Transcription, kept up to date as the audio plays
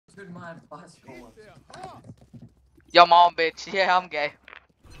accepted my advice for once. Yo, mom, bitch. Yeah, I'm gay.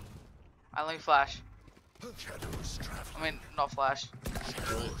 I let me flash. I mean, not flash.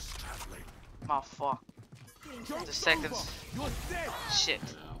 Oh, fuck. The seconds. Shit.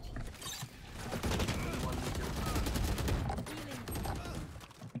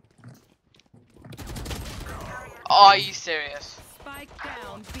 Oh, are you serious? Spike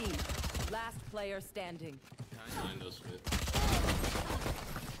down B. Last player standing. Behind us, mid.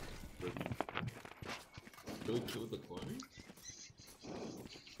 Go kill the clone.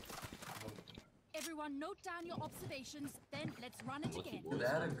 Everyone note down your observations, then let's run it again. They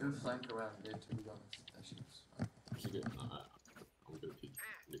had a good flank around there, to be honest. That shit was fine. Actually, good. I'm gonna pick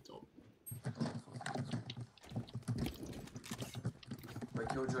mid top. Wait,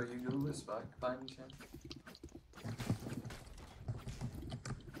 Killjoy, you knew this back by any chance?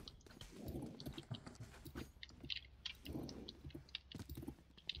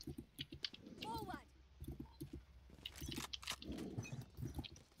 Forward.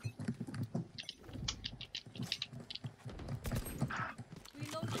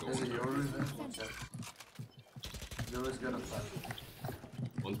 There's a Yoru there. Watch out. Yoru's gonna flash.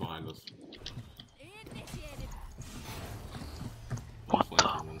 One's behind us. Initiated. One's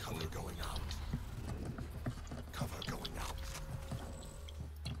flanking, one's Cover flanking. going out. Cover going out.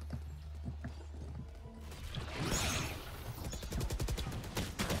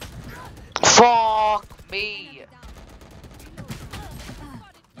 Fuck me.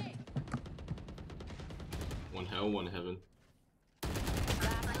 One hell, one heaven.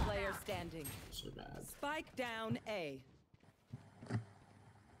 Last player standing. So bad. Spike down A.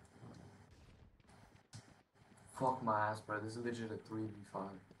 Fuck my ass, bro. This is legit a 3v5.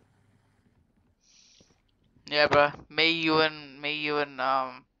 Yeah, bro. Me, you, and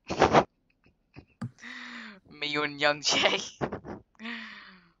Young Jay.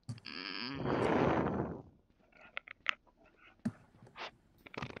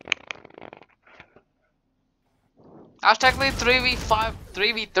 I was technically 3v5,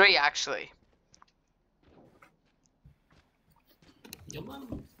 3v3 actually. Yeah, man.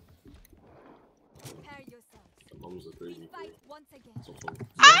 Prepare yourselves. The mom's a 3v3. Fight once again. So fun.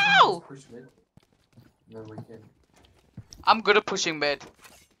 Ow! Push mid. Then we can. I'm good at pushing mid.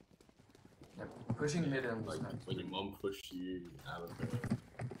 Yeah, pushing mid and Like, when your mom pushed you out of her.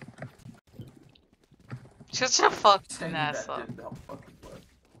 Shut your fucking saying ass that up. did not fucking work.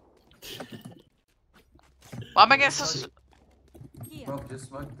 Why am I getting such... Here. Bro, just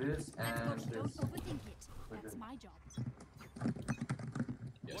smoke this Let's and not this. don't overthink it. We're That's good. my job.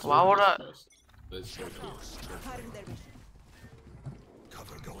 Yeah, Why would I- Let's go here.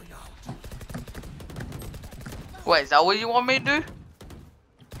 Cover going out. Wait, is that what you want me to do? Enemy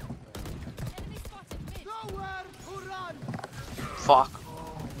spotted mid. Fuck.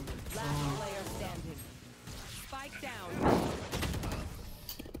 Last player standing. Spike down.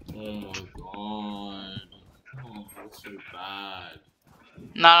 Oh my god. Oh, that's so bad.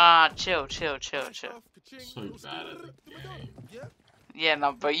 Nah, chill. So bad at the game. Yeah,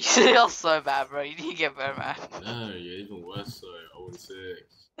 no, bro, you feel so bad, bro. You need to get better, man. No, you're even worse though. 0-6.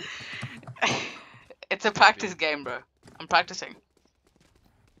 It's a practice game, bro. I'm practicing.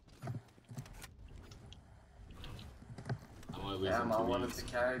 Damn, I wanted to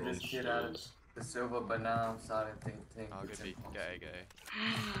carry this kid out of the silver, but now I'm starting to think I'll go it's be impossible. gay.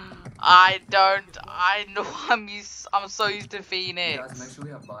 I know I'm so used to Guys, make Phoenix. sure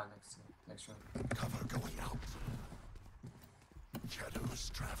we have buy next round. Cover going out.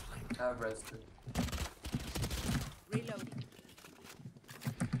 Shadows traveling. Have res too. Reloading.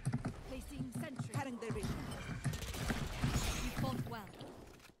 Placing sentry. Cutting their vision. You fought well.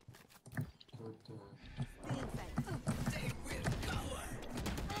 Good, Still inside.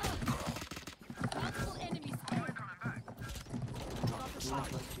 Multiple enemies spawned.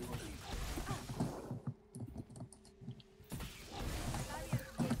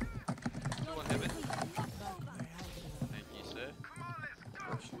 No one heaven. Thank you, sir.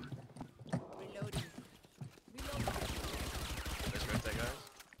 oh, shoot. Reloading. Let's rotate, guys.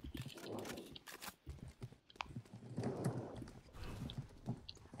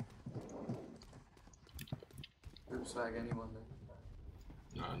 Oops, flag anyone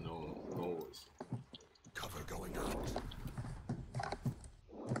there. Nah, no worries. Cover going out.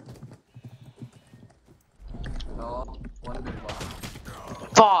 No, one big block.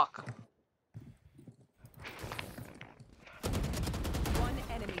 Fuck. One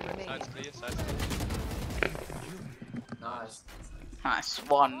enemy remaining. Side's clear, side's clear. Nice. Nice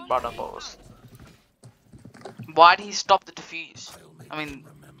one, brother balls. Why did he stop the defuse? I'll make I mean,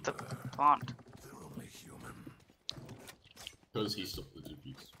 them the remember plant. they're only human. Because he stopped the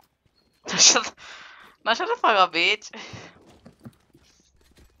defuse. shut the fuck up, bitch.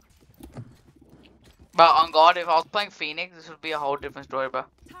 But on God, if I was playing Phoenix, this would be a whole different story, bro.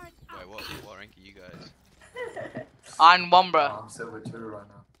 Turret Wait, out. what rank are you guys? I'm one, bro. I'm silver 2 right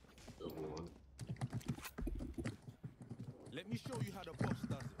now. Double one. Let me show you how the boss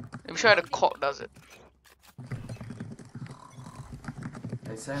does it. Let me show you how the cock does it.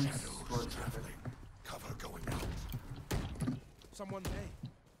 Hey, Sam. Shadows traveling. Cover going out. Someone may.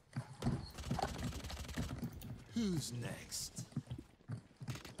 Who's next?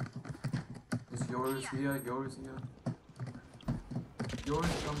 Is yours here? Yours here? Yours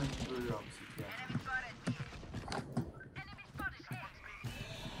coming through, obviously. Yeah.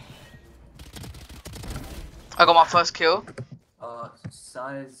 I got my first kill.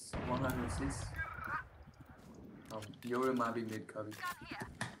 Size 106. Yoru might be mid cubby.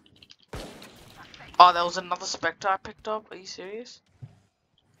 Oh, there was another Spectre I picked up. Are you serious?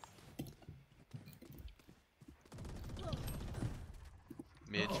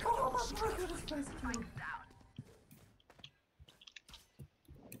 Mid.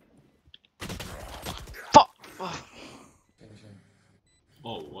 Fuck!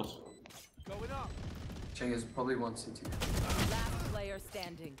 Oh, what? Going up. Cheng is probably 1CT. Last player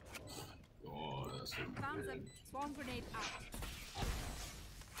standing. Oh, that's so Found good. them. Swarm grenade out.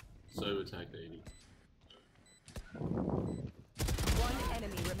 So attack 80. One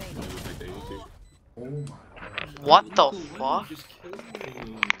enemy remaining. So attack 82. Oh my god. What the Why fuck? you just killed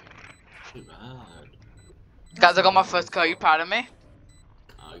me? Too bad. Guys, I got my first kill. You proud of me?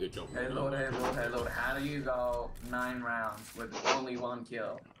 Ah, good job. Hey Lord, hey Lord, hey Lord. How do you go 9 rounds with only 1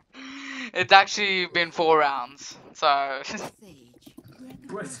 kill? It's actually been 4 rounds. So.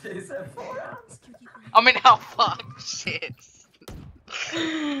 What is that 4 rounds? I mean, how fuck? Shit.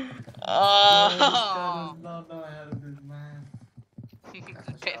 Oh. Does not know how to do math.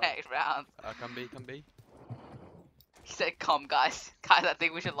 Been 8 rounds. Come B, come B. He said, "Come, guys. Guys, I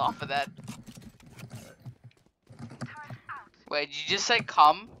think we should laugh at that." Wait, did you just say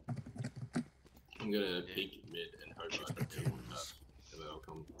come? I'm gonna peek mid and hope I don't get one back. And then I'll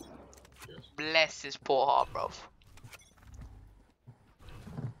come. Yes. Bless his poor heart, bro.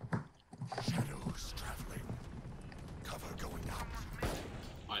 Shadows traveling. Cover going out.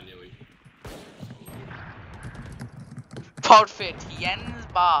 I nearly. Outfit, Yen's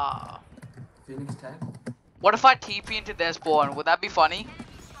bar. Phoenix tag? What if I TP into their spawn? Would that be funny?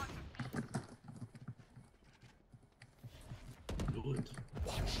 Good.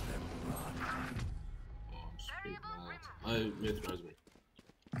 Watch them run. Oh, I'm spit mad. I mid throws me.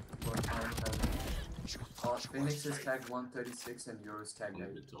 Phoenix is tagged 136 and yours tagged I'm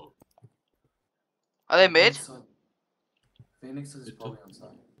 8. mid top. Are they mid? So, Phoenix is probably on side.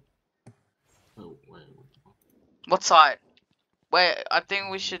 Oh, wait. What the fuck? What side? Wait, I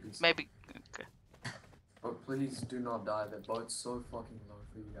think we should maybe. Okay. But please do not die. They're both so fucking low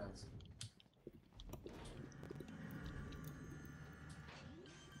for you guys.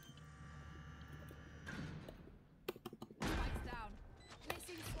 Spikes down.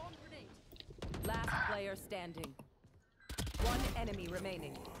 Placing swarm grenade. Last player standing. One enemy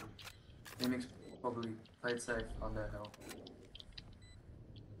remaining. Phoenix probably played safe on their health.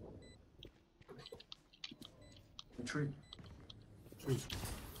 Retreat. Trees.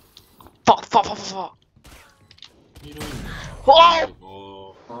 Fuck, fuck, fuck, fuck. What are you doing? Oh!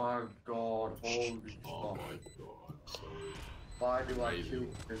 Oh, My god, holy oh fuck. my god. Sorry. Why do I Amazing. kill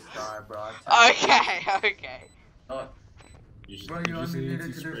this guy, bro? Okay, okay. You just, Bro, you you just only need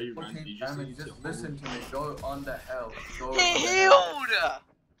needed to to spray do run. 14 You just damage. need to Just listen to me. Go on the hell. Go He on the hell. healed!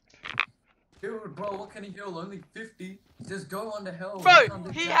 Dude, bro, what can he heal? Only 50? Just go on the hell. Bro, He can't do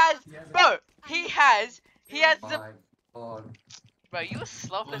he jack. has. it. Bro, he has the. My god. Bro, you a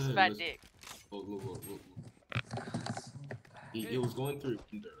slopless Oh, fat listen. dick. Look, look, look, look. So bad. He was going through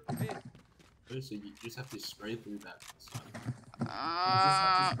window. So you just have to spray through that side. You just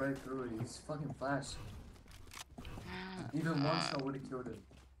have to spray through it. He's fucking flash. Even one shot would have killed him.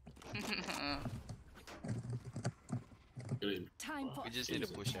 Get him. Time for We just need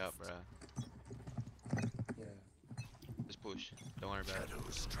to push out, bro. Yeah. Just push. Don't worry about it.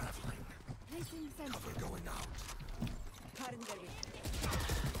 Shadows traveling. placing sensor. Cover going out.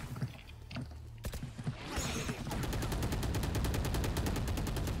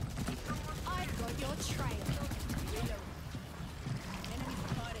 I've got your trail. Reload. Enemy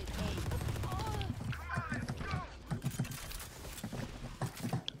spotted.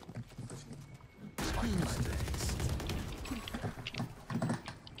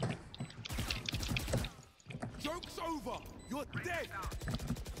 Joke's over. You're dead.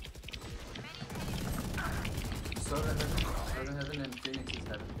 Soda heaven and Phoenix is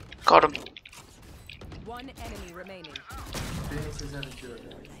heaven. Got him. One enemy remaining. Phoenix is having two.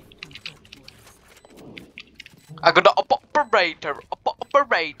 I got the operator.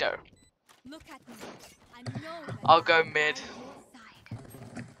 Operator. Look at me. I know that I'll I go am mid.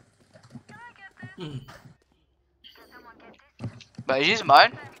 by your side. But is this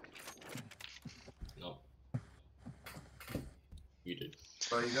mine? No. You did.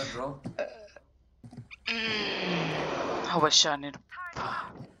 Bro, you got drop? I wish I need.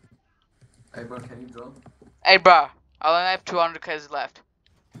 Hey bro, can you drop? Hey, bro. I only have 200k left.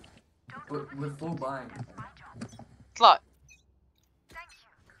 With full buying. Slut.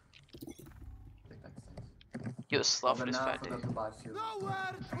 Take that sense. You're a But sloughless now I fat forgot dude. to buy shield.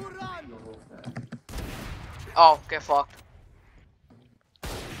 Nowhere to run. You're wolf there. Oh, get fucked.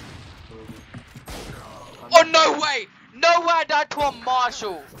 Oh, no way! No way I died to a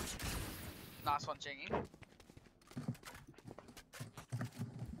Marshall! Nice one, Chingy.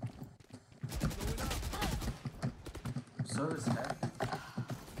 So is that.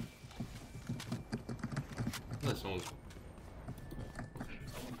 Unless someone's.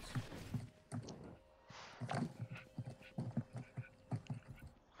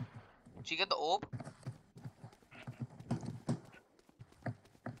 Did you get the orb?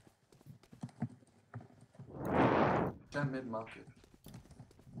 Try mid market.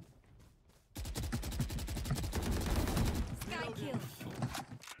 Sky kill.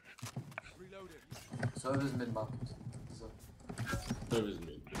 Reloaded. So is mid market. So. Whoever's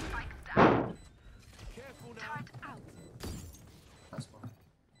mid. Careful now. That's fine.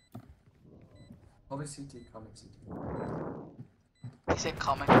 Probably CT, coming CT. He said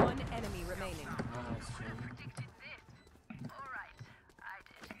coming. One enemy remaining. Nice, Jamie.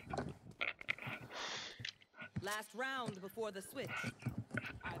 Last round before the switch.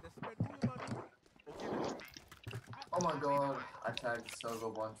 Either spend all your money or give it to me. Oh my god, I tagged server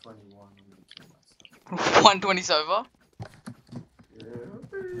 121. I'm gonna kill myself. 120 over.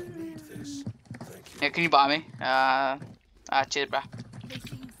 Need this. Thank you. Yeah, can you buy me? Cheers, bruh.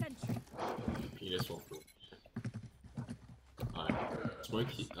 Placing sentry. Penis waffle. Alright. Smoke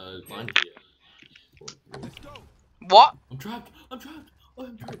blind here. Let's go. What? I'm trapped! I'm trapped! Oh,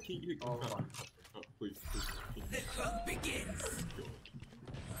 I'm trapped! I'm Oh trapped. my. Oh, please, please, please. The hunt begins.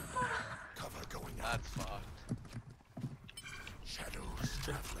 Cover going out. That's fucked. Shadows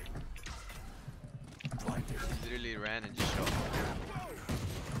traveling. Blinded. He literally ran and just shot.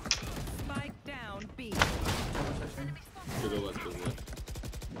 Spike down B. To the left, to the left.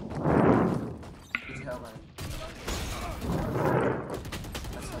 Did you have like.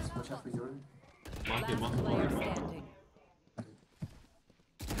 That's nice. Watch out for Jordan. Mark it, Last mark it, player mark it. standing.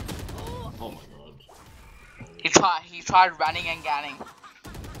 Oh my god. He tried running and gunning.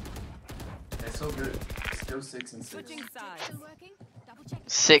 Yeah, it's so good. Still 6 and 6. Switching sides. Still working? Double check.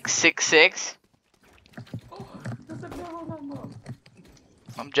 666. Oh, doesn't know how I'm up.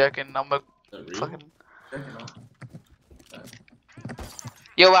 I'm joking. I'm a Is that real? fucking. Checking out.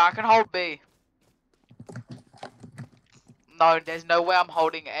 Yo, I can hold B. No, there's no way I'm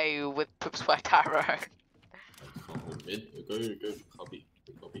holding A with Poop Sweat Arrow. Can't hold mid. Go copy.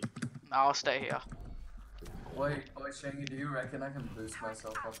 Go copy. No, I'll stay here. Wait, Shangy, do you reckon I can boost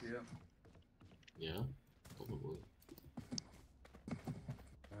myself up here? Yeah? Probably.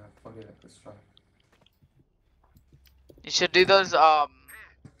 Fuck it, let's try. You should do those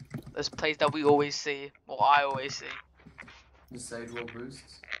plays that we always see, or I always see. The Sage Wall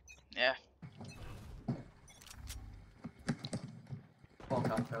boosts. Yeah.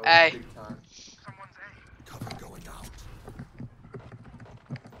 Fuck, I fell Hey. big time. Cover going out.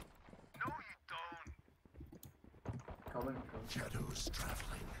 Coming. Shadows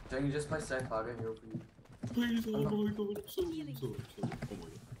traveling. Shangy, just play safe, I'll get heal for you. Please, oh my god, I'm sorry, I'm sorry, I'm sorry. Oh my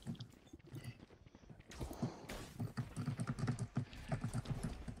god.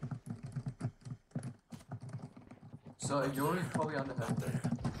 So, Yori's probably under her.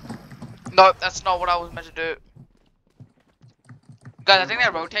 No, that's not what I was meant to do. Guys, I think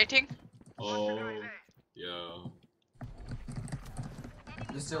they're rotating. Oh, yeah.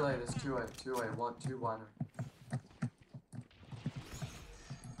 You're still late, it's 2-8, 2-8, 1, 2-1.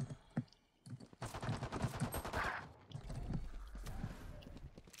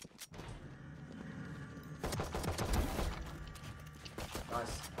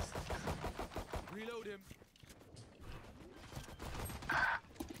 Nice. Reload him.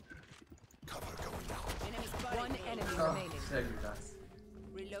 Cover going out. One enemy Oh, remaining. there you guys.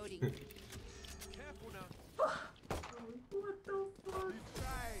 Reloading. Careful now. What the fuck? He's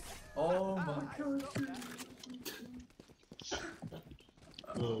right. Oh my god.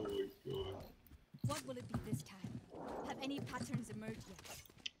 Oh my god. What will it be this time? Have any patterns emerged yet?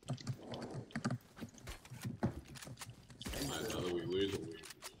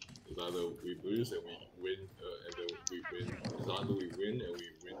 either we lose and we win, and then we win. It's either we win and we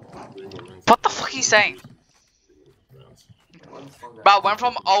win 3 more rounds. What the fuck are you saying? Bro, went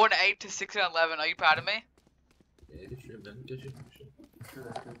from 0-8 to 6-11. Are you proud of me? Yeah, good shit, man. Good shit.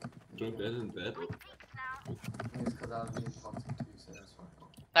 Doing better than bad.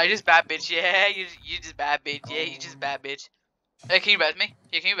 No, you just bad bitch. Yeah, you just bad bitch. Yeah, you just bad bitch. Hey, can you res me?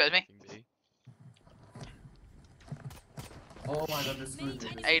 Yeah, can you res me? Oh my god, this is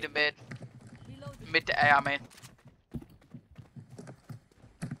A to mid. Mid to A, I mean.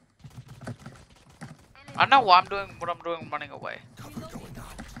 I know what I'm doing running away. Cover going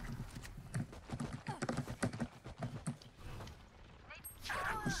out.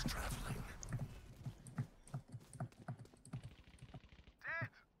 Shadows traveling.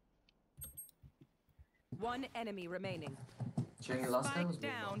 One enemy remaining. Jenny, last time was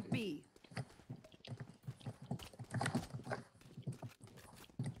Spike down B.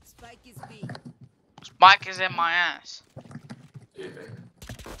 Spike is B. Spike is in my ass. Yeah.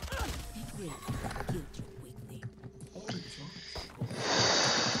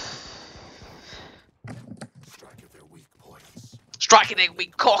 Strike at their weak points. Striking a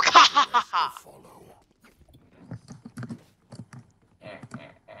weak cock. Ha ha ha ha. Follow.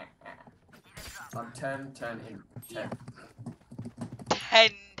 I'm 10, 10, in 10.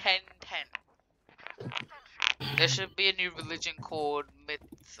 10, 10, 10. There should be a new religion called Mid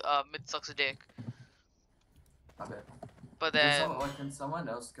sucks a dick. I bet. But then, Can someone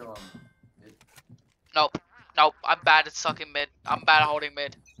else go on mid? nope, I'm bad at sucking mid. I'm bad at holding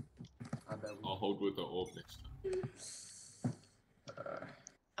mid. I bet I'll hold with the orb next time.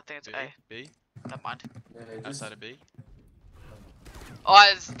 I think it's B? A. B? Never mind. Yeah, just Outside of B? Oh,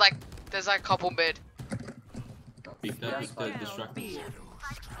 it's like there's like a couple mid. Big that, big that, Down distract B. us.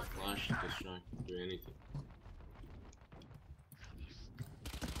 Flash, distract, do anything.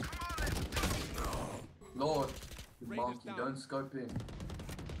 Lord, you monkey, don't scope in.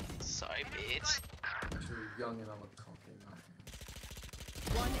 Sorry, bitch. Too young and I'm a cocky man.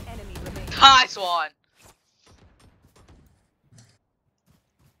 One enemy remaining. Nice one.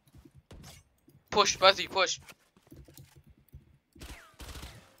 Push, both of you, push.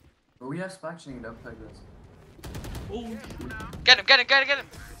 But we have spike chain, don't play this. Oh, Get him. There can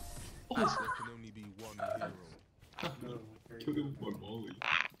only be one hero. killed him with my molly.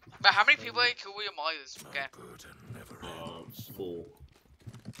 But how many people you kill with your molly this game? Burden never ends. 4.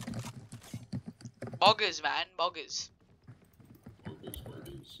 Boggers, man, boggers.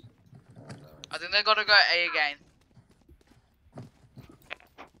 Boggers. I think they gotta go A again.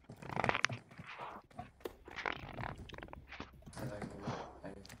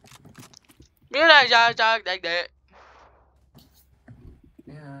 Yeah, like that.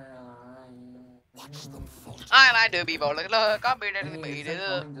 I like to be bold. Look, I'm better than me.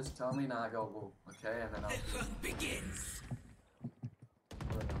 Just tell me now, go, okay, and then I'll begins.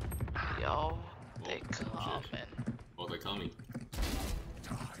 Yo, they coming. Oh, they're coming.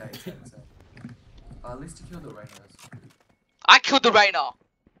 At least you killed the Reynas. I killed the Reyna.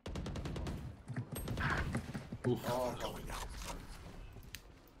 Oof. Oh, oh,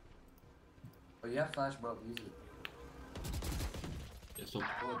 you have flash, bro. Use it. Yeah, stop.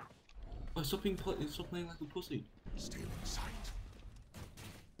 Oh, stop playing like a pussy. Stealing sight.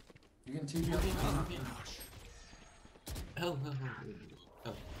 You can TP up. Hell.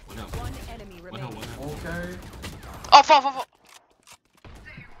 One out. One enemy remaining. Okay. Oh, fuck.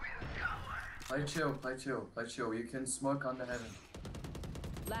 Play chill. You can smoke under heaven.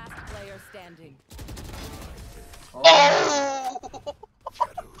 Last player standing. Oh!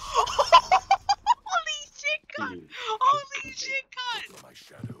 Holy shit, God! Holy shit, God! My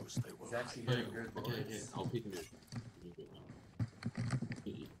shadows, they will He's actually Okay, getting good boys. okay. I'll pick him.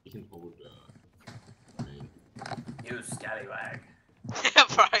 You can hold main. You scallywag.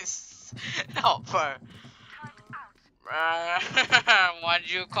 Bryce. No, bro. What'd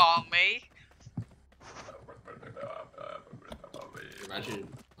you call me? Imagine.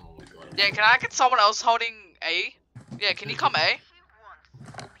 Oh my god. Yeah, can I get someone else holding A? Yeah, can you come A?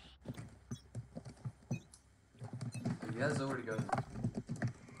 You guys already go.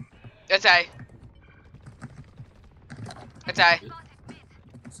 It's A. It's A.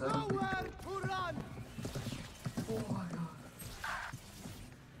 So. Oh my god.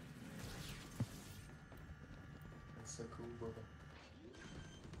 That's so cool, brother.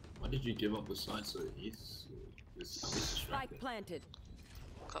 Why did you give up the side so he's Spike distracted? planted.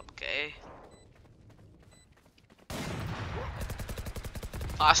 Okay.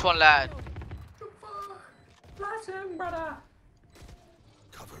 Last one, lad. Blast him, brother.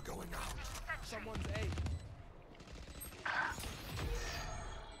 cover going out. Someone's A.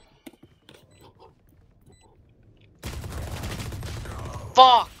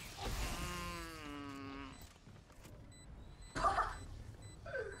 Fuck!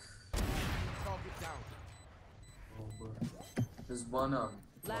 Target down. There's one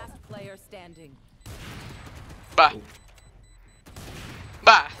Last player standing. Bah.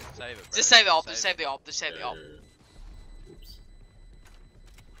 Bah. Save it, bro. Just save the op, just save the op, just save the op. Oops.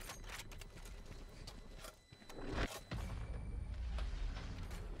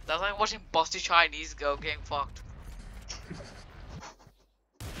 That's like watching busty Chinese girl getting fucked.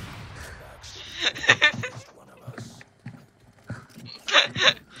 One of us.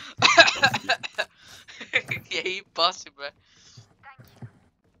 Yeah, he busted, bro.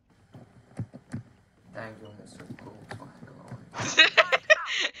 Thank you, Mr. Cool.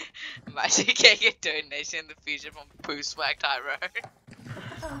 Imagine getting a donation in the future from Poo Swag Tyro. If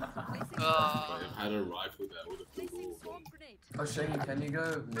I had a rifle that would have killed all of them. Oh, Shaggy, can you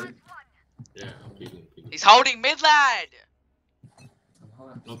go mid? Yeah, I'm peeking. He's holding mid, lad.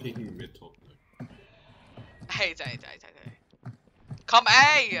 Not peeking mid top though. Hey. Come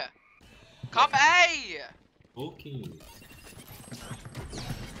A. Come A. Poking.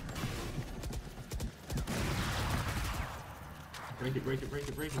 Break it.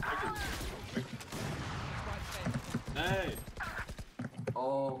 Hey!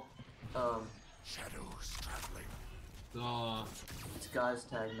 Oh, Shadows traveling. this guy's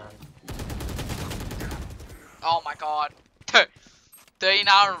tag 9. Oh my god.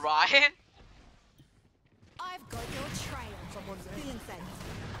 39 Ryan? I've got your trail. Someone's Feeling safe.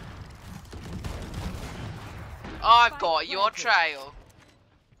 I've got your trail.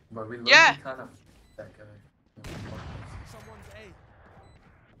 But we look Yeah. kind of that guy. Someone's A.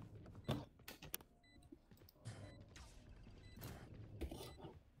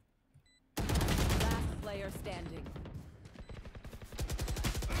 Last player standing.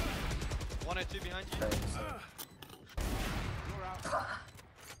 1 or 2 behind you. Thanks, You're out.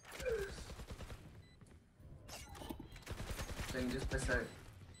 Shaggy, just press save.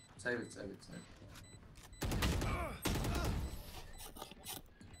 Save it.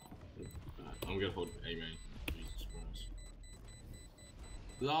 I'm gonna hold A main. Jesus Christ.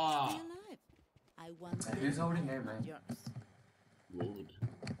 La! Be alive. I once Hey, who's holding A, man? yours. Lord.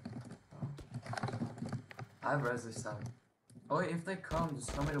 I have res this time. Oh, if they come, just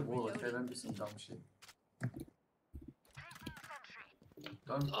tell me the wall, okay? Don't do some dumb shit.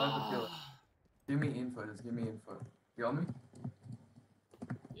 Don't kill it. Give me info, just give me info. You got me?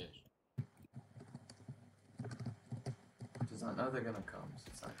 Yes. Because I know they're gonna come, so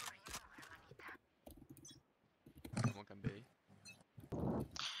it's like... Someone can be.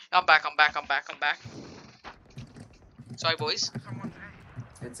 I'm back. Sorry, boys.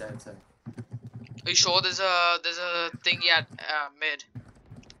 It's A. Are you sure there's a thingy at mid?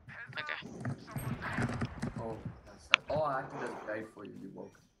 Okay. Oh, that's that. Oh, I acted as bait for you, you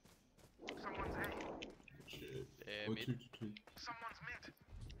woke. Shit. Yeah, Oh, mid. two.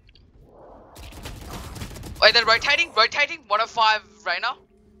 Wait, they're rotating. 105 Reyna.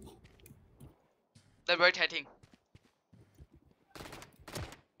 They're rotating.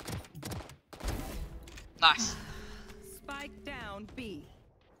 Nice. Spike down B.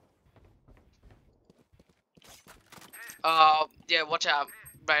 Yeah, watch out.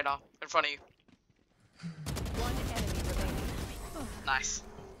 Reyna, in front of you. One enemy remaining. Nice.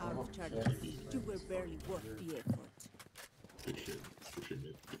 Out Oh, of charge. yeah. You were barely worth the effort. Good shit,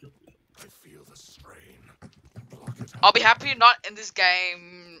 mid. Good job. I feel the strain. Block it I'll be happy not in this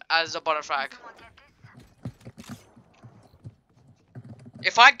game as a bottom frag.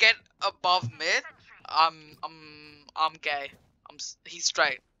 If I get above mid, I'm gay. He's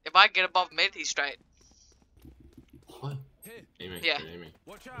straight. If I get above mid, he's straight. What? Here. A main. Yeah. A main.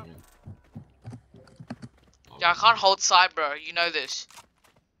 Watch out. Yeah, I can't hold side, bro. You know this.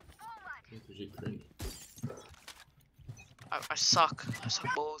 I suck. I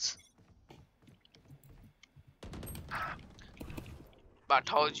suck balls. But I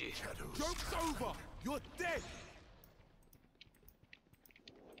told you. Shadows. Joke's over. You're dead.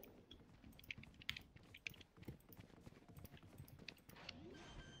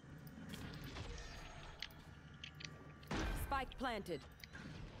 Spike planted.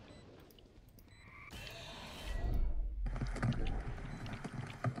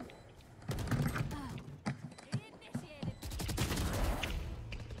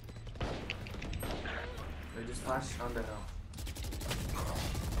 They just flashed under now.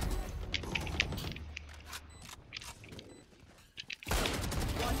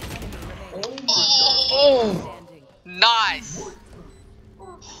 One enemy remaining. Oh, Standing. nice.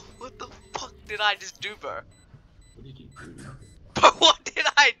 What the fuck did I just do, bro? What did you do? But what did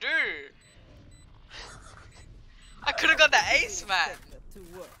I do? I could have got the ace, man. to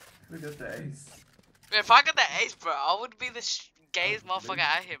work. Look at the ace. If I got the ace, bro, I would be the gayest motherfucker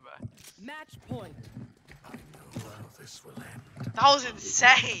out here, bro. Match point. I know how this will end. That was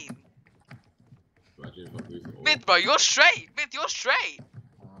insane. Imagine if I lose it all. Myth, bro, you're straight. Myth, you're straight.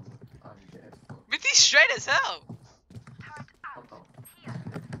 I'm dead. Myth, he's straight as hell. What the?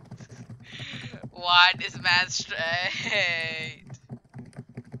 Why this man straight?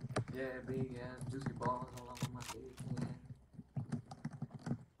 Yeah, big ass juicy balls all over my face, man.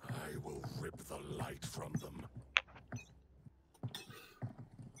 I will rip the light from them.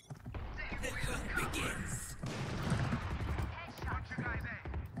 Begins.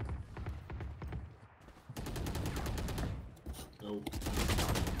 No.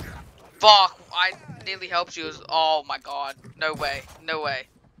 Fuck, I nearly helped you. Oh my god. No way. No way.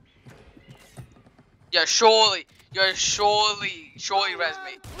 Yo, surely res me. Surely,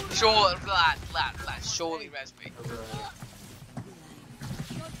 flat, surely res me.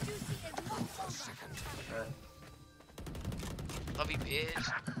 Your duty is not over. Love you, bitch.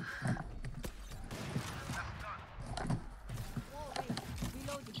 Wall raised.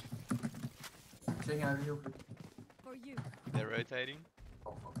 Reloading. Taking out you. For you. They're rotating.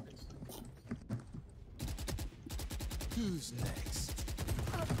 Oh, fuck this. Who's next?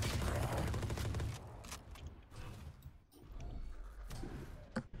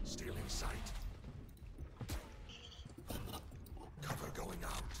 Stealing sight. Cover going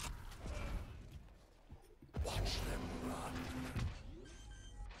out. Watch them run.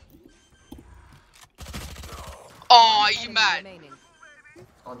 Oh, you Enemy mad? remaining.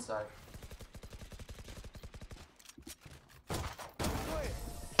 On side.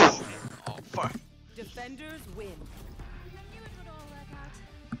 Oh, fuck. Defenders win. I knew it would all work out.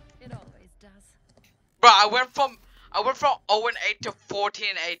 It always does. Bro, I went from 0-8 to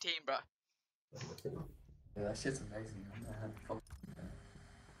 14-18, bro. Yeah, that shit's amazing, man. Fuck.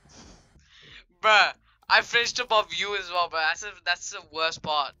 Bruh, I finished above you as well, bro. That's the worst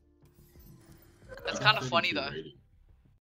part. That's kind of funny though. Rating.